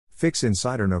Fix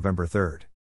Insider November 3rd.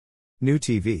 New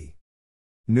TV.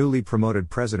 Newly promoted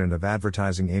president of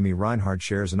advertising Amy Reinhart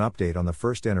shares an update on the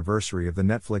first anniversary of the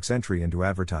Netflix entry into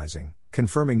advertising,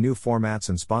 confirming new formats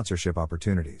and sponsorship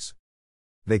opportunities.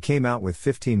 They came out with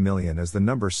 15 million as the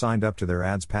number signed up to their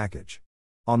ads package.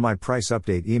 On my price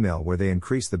update email where they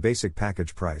increased the basic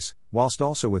package price, whilst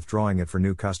also withdrawing it for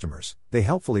new customers, they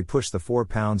helpfully pushed the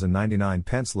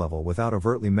 £4.99 level without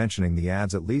overtly mentioning the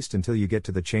ads, at least until you get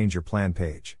to the change your plan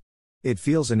page. It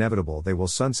feels inevitable they will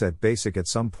sunset basic at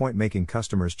some point, making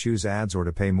customers choose ads or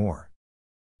to pay more.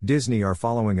 Disney are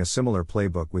following a similar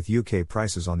playbook with UK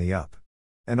prices on the up.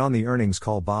 And on the earnings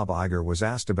call, Bob Iger was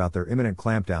asked about their imminent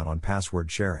clampdown on password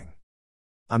sharing.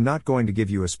 "I'm not going to give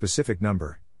you a specific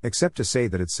number, except to say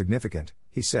that it's significant,"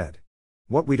 he said.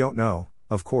 "What we don't know,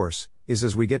 of course, is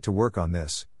as we get to work on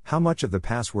this, how much of the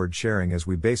password sharing as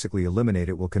we basically eliminate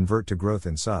it will convert to growth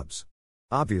in subs.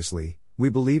 Obviously, we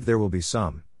believe there will be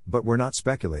some, but we're not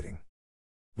speculating."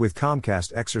 With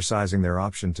Comcast exercising their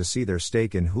option to see their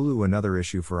stake in Hulu, another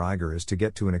issue for Iger is to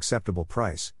get to an acceptable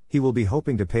price. He will be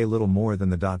hoping to pay little more than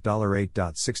the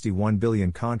 $8.61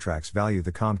 billion contracts value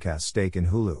the Comcast stake in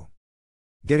Hulu.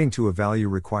 Getting to a value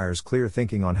requires clear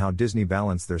thinking on how Disney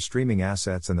balance their streaming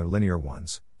assets and their linear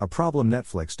ones, a problem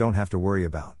Netflix don't have to worry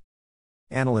about.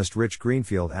 Analyst Rich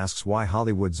Greenfield asks why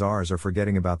Hollywood czars are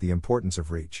forgetting about the importance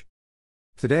of reach.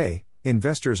 Today,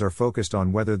 investors are focused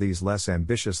on whether these less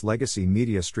ambitious legacy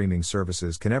media streaming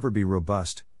services can ever be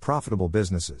robust, profitable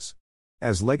businesses.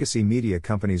 As legacy media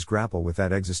companies grapple with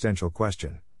that existential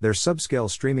question, their subscale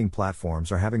streaming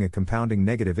platforms are having a compounding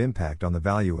negative impact on the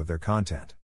value of their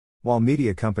content. While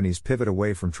media companies pivot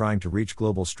away from trying to reach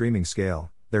global streaming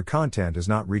scale, their content is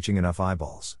not reaching enough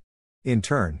eyeballs. In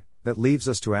turn, that leaves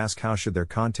us to ask, how should their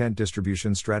content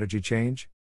distribution strategy change?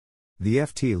 The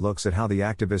FT looks at how the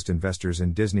activist investors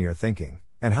in Disney are thinking,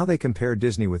 and how they compare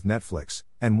Disney with Netflix,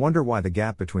 and wonder why the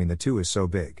gap between the two is so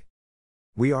big.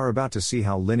 We are about to see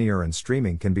how linear and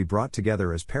streaming can be brought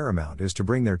together, as Paramount is to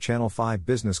bring their Channel 5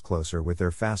 business closer with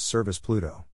their fast service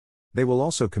Pluto. They will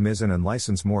also commission and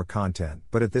license more content,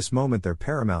 but at this moment their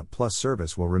Paramount Plus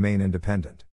service will remain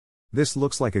independent. This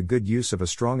looks like a good use of a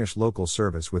strongish local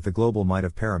service with the global might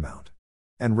of Paramount.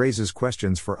 And raises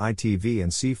questions for ITV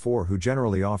and C4, who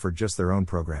generally offer just their own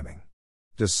programming.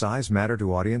 Does size matter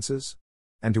to audiences?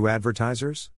 And to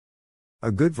advertisers?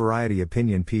 A good Variety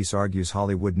opinion piece argues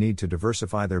Hollywood need to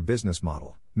diversify their business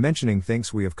model, mentioning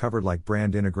things we have covered like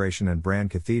brand integration and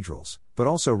brand cathedrals, but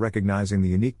also recognizing the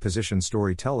unique position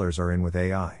storytellers are in with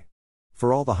AI.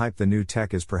 For all the hype, the new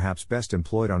tech is perhaps best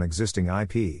employed on existing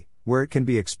IP, where it can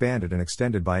be expanded and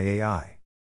extended by AI.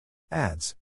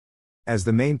 Ads. As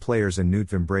the main players in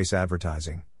NewTV embrace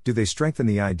advertising, do they strengthen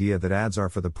the idea that ads are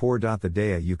for the poor? The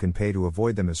data you can pay to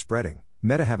avoid them is spreading.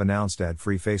 Meta have announced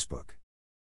ad-free Facebook.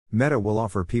 Meta will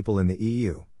offer people in the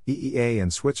EU, EEA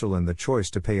and Switzerland the choice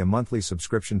to pay a monthly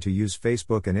subscription to use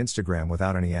Facebook and Instagram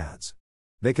without any ads.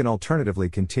 They can alternatively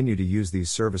continue to use these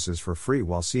services for free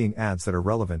while seeing ads that are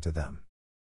relevant to them.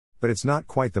 But it's not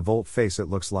quite the volte-face it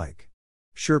looks like.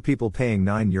 Sure, people paying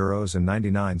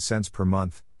 €9.99 per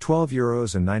month,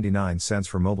 €12.99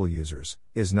 for mobile users,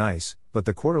 is nice, but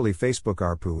the quarterly Facebook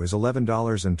ARPU is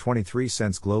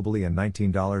 $11.23 globally and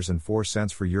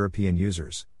 $19.04 for European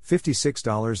users,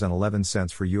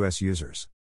 $56.11 for US users.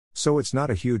 So it's not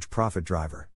a huge profit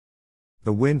driver.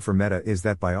 The win for Meta is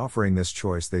that by offering this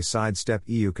choice they sidestep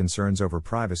EU concerns over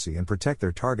privacy and protect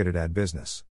their targeted ad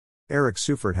business. Eric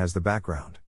Seufert has the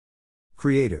background.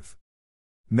 Creative.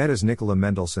 Meta's Nicola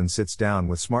Mendelsohn sits down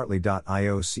with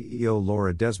Smartly.io CEO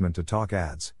Laura Desmond to talk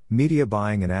ads, media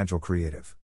buying and agile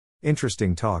creative.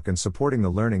 Interesting talk, and supporting the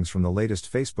learnings from the latest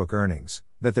Facebook earnings,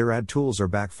 that their ad tools are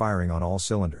backfiring on all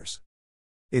cylinders.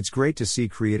 It's great to see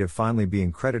creative finally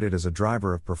being credited as a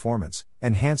driver of performance,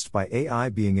 enhanced by AI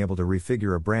being able to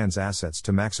refigure a brand's assets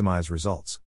to maximize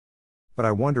results. But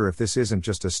I wonder if this isn't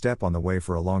just a step on the way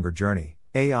for a longer journey.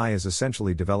 AI is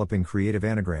essentially developing creative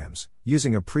anagrams.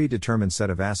 Using a predetermined set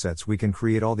of assets we can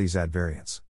create all these ad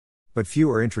variants. But few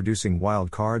are introducing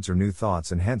wild cards or new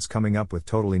thoughts, and hence coming up with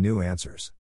totally new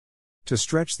answers. To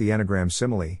stretch the anagram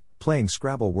simile, playing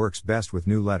Scrabble works best with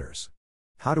new letters.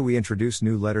 How do we introduce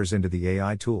new letters into the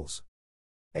AI tools?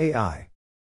 AI.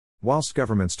 Whilst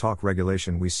governments talk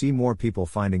regulation, we see more people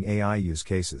finding AI use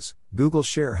cases. Google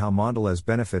share how Mondelez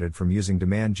benefited from using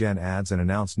demand gen ads and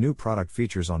announced new product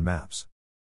features on Maps.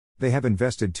 They have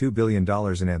invested $2 billion in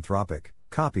Anthropic,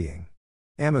 copying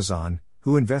Amazon,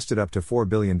 who invested up to $4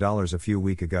 billion a few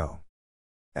weeks ago.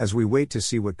 As we wait to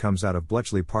see what comes out of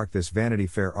Bletchley Park, this Vanity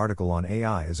Fair article on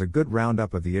AI is a good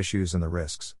roundup of the issues and the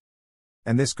risks.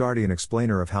 And this Guardian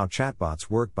explainer of how chatbots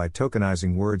work by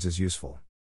tokenizing words is useful.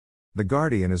 The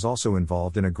Guardian is also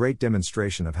involved in a great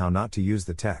demonstration of how not to use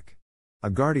the tech. A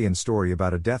Guardian story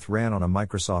about a death ran on a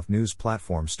Microsoft News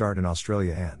platform start in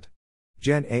Australia, and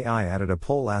Gen AI added a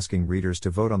poll asking readers to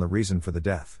vote on the reason for the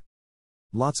death.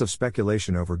 Lots of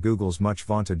speculation over Google's much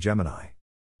vaunted Gemini.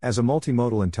 As a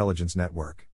multimodal intelligence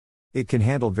network, it can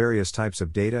handle various types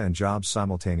of data and jobs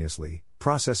simultaneously,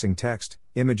 processing text,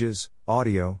 images,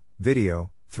 audio,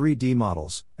 video, 3D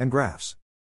models, and graphs.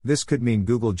 This could mean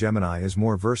Google Gemini is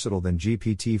more versatile than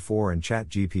GPT-4 and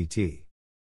ChatGPT.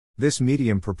 This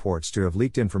medium purports to have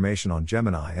leaked information on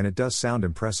Gemini, and it does sound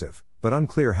impressive, but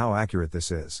unclear how accurate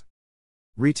this is.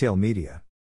 Retail media.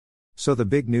 So the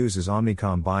big news is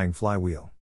Omnicom buying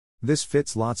Flywheel. This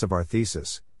fits lots of our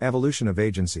thesis: evolution of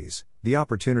agencies, the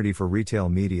opportunity for retail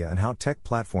media, and how tech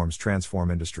platforms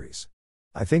transform industries.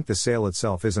 I think the sale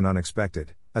itself isn't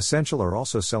unexpected. Essential are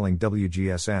also selling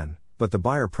WGSN, but the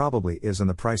buyer probably is, and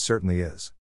the price certainly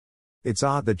is. It's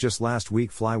odd that just last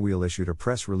week Flywheel issued a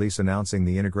press release announcing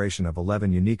the integration of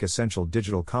 11 unique Essential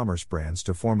digital commerce brands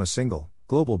to form a single,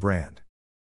 global brand.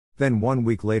 Then 1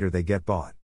 week later they get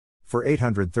bought for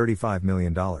 $835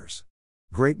 million.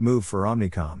 Great move for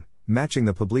Omnicom, matching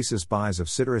the Publicis buys of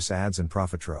Citrus Ads and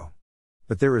Profitro.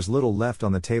 But there is little left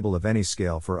on the table of any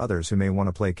scale for others who may want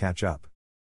to play catch-up.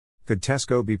 Could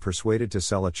Tesco be persuaded to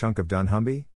sell a chunk of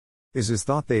dunnhumby? Is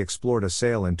thought they explored a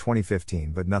sale in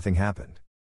 2015 but nothing happened.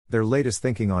 Their latest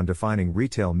thinking on defining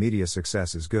retail media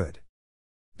success is good.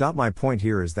 My point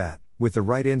here is that, with the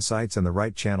right insights and the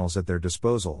right channels at their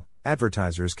disposal,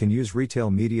 advertisers can use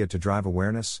retail media to drive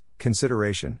awareness,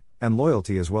 consideration, and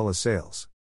loyalty as well as sales.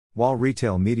 While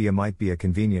retail media might be a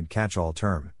convenient catch-all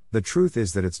term, the truth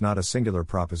is that it's not a singular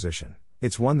proposition.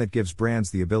 It's one that gives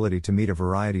brands the ability to meet a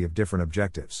variety of different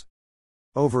objectives.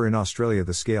 Over in Australia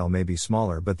the scale may be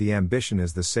smaller, but the ambition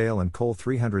is the sale, and Coal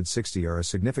 360 are a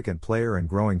significant player and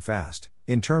growing fast,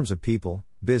 in terms of people,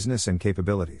 business and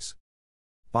capabilities.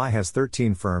 Buy has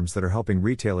 13 firms that are helping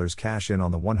retailers cash in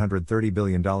on the $130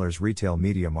 billion retail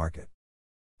media market.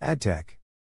 AdTech.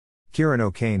 Kieran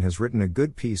O'Kane has written a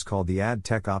good piece called The Ad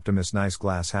Tech Optimist, Nice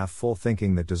Glass Half Full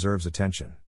Thinking that deserves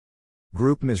attention.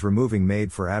 GroupM is removing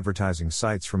made-for-advertising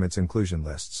sites from its inclusion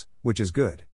lists, which is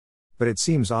good. But it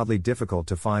seems oddly difficult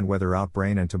to find whether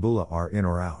Outbrain and Taboola are in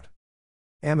or out.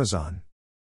 Amazon.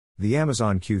 The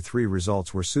Amazon Q3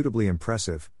 results were suitably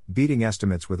impressive, beating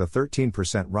estimates with a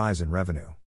 13% rise in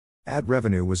revenue. Ad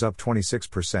revenue was up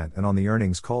 26%, and on the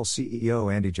earnings call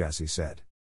CEO Andy Jassy said,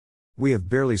 "We have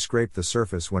barely scraped the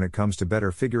surface when it comes to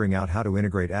better figuring out how to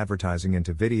integrate advertising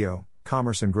into video,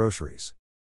 commerce and groceries."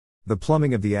 The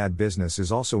plumbing of the ad business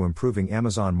is also improving.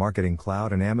 Amazon Marketing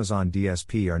Cloud and Amazon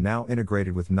DSP are now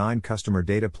integrated with 9 customer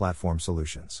data platform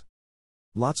solutions.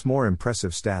 Lots more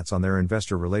impressive stats on their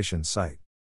investor relations site.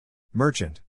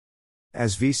 Merchant.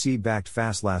 As VC-backed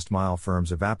fast last-mile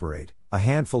firms evaporate, a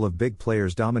handful of big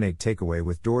players dominate takeaway,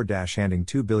 with DoorDash handing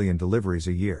 2 billion deliveries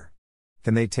a year.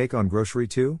 Can they take on grocery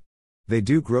too? They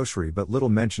do grocery, but little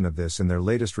mention of this in their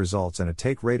latest results, and a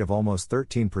take rate of almost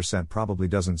 13% probably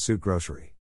doesn't suit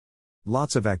grocery.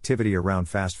 Lots of activity around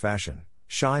fast fashion.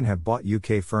 Shine have bought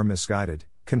UK firm Missguided,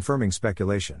 confirming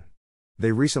speculation.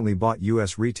 They recently bought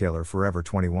US retailer Forever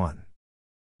 21.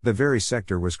 The very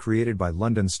sector was created by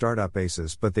London startup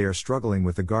ASOS, but they are struggling,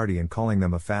 with The Guardian calling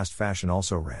them a fast fashion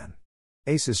also ran.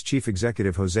 ASOS chief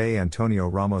executive Jose Antonio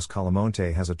Ramos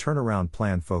Calamonte has a turnaround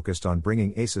plan focused on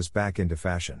bringing ASOS back into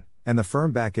fashion, and the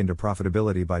firm back into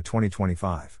profitability by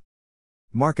 2025.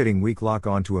 Marketing Week lock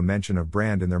on to a mention of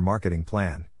brand in their marketing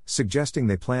plan, suggesting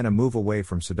they plan a move away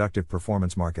from seductive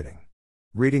performance marketing.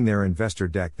 Reading their investor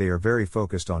deck, they are very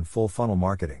focused on full funnel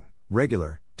marketing,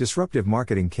 regular, disruptive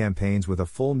marketing campaigns with a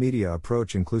full media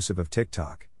approach inclusive of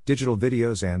TikTok, digital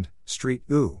videos and Street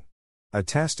Ooh. A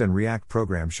test and react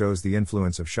program shows the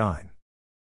influence of Shine.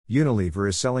 Unilever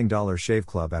is selling Dollar Shave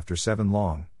Club after 7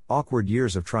 long, awkward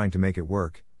years of trying to make it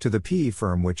work, to the PE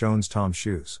firm which owns Tom's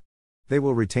Shoes. They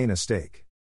will retain a stake.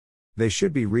 They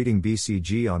should be reading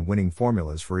BCG on winning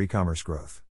formulas for e-commerce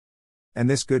growth. And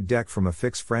this good deck from a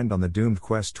fixed friend on the doomed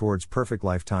quest towards perfect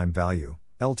lifetime value,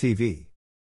 LTV.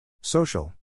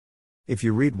 Social. If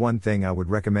you read one thing, I would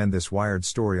recommend this Wired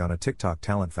story on a TikTok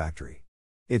talent factory.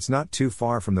 It's not too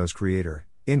far from those creator,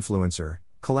 influencer,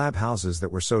 collab houses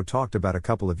that were so talked about a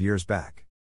couple of years back.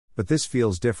 But this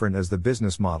feels different, as the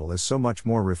business model is so much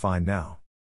more refined now.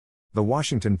 The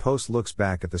Washington Post looks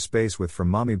back at the space with from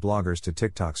mommy bloggers to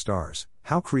TikTok stars,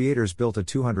 how creators built a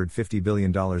 $250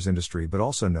 billion industry, but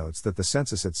also notes that the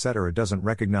census etc. doesn't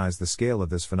recognize the scale of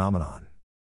this phenomenon.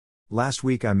 Last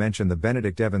week I mentioned the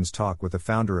Benedict Evans talk with the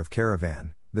founder of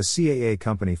Caravan, the CAA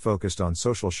company focused on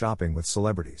social shopping with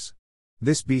celebrities.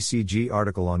 This BCG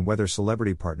article on whether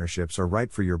celebrity partnerships are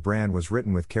right for your brand was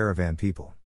written with Caravan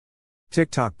People.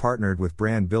 TikTok partnered with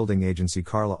brand building agency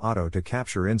Carla Otto to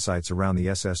capture insights around the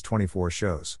SS24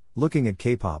 shows, looking at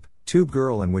K-pop, Tube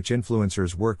Girl and which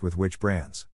influencers worked with which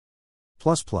brands.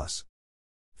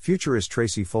 Futurist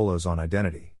Tracy Follows on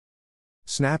identity.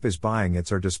 Snap is buying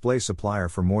its AR display supplier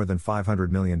for more than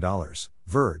 $500 million,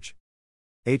 Verge.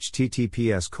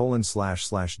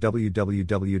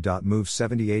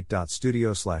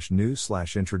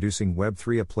 https://www.move78.studio/news/introducing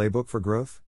Web3 a playbook for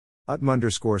growth?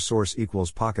 _source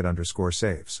equals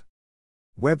pocket_saves.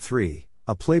 Web3,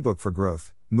 a playbook for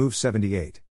growth, Move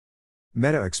 78.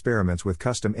 Meta experiments with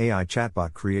custom AI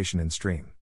chatbot creation in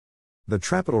Stream. The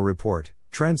Trapital Report,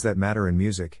 Trends That Matter in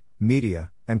Music, Media,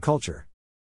 and Culture.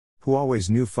 Huawei's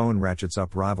new phone ratchets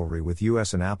up rivalry with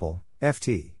US and Apple,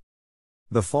 FT.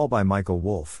 The Fall by Michael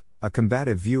Wolff, a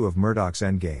combative view of Murdoch's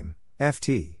endgame,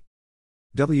 FT.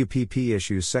 WPP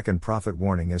issues second profit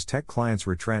warning as tech clients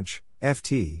retrench,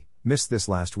 FT, missed this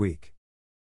last week.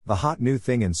 The hot new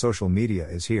thing in social media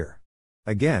is here.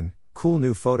 Again, cool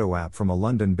new photo app from a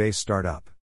London-based startup.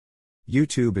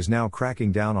 YouTube is now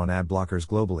cracking down on ad blockers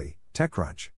globally,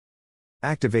 TechCrunch.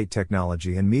 Activate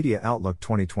Technology and Media Outlook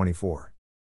 2024.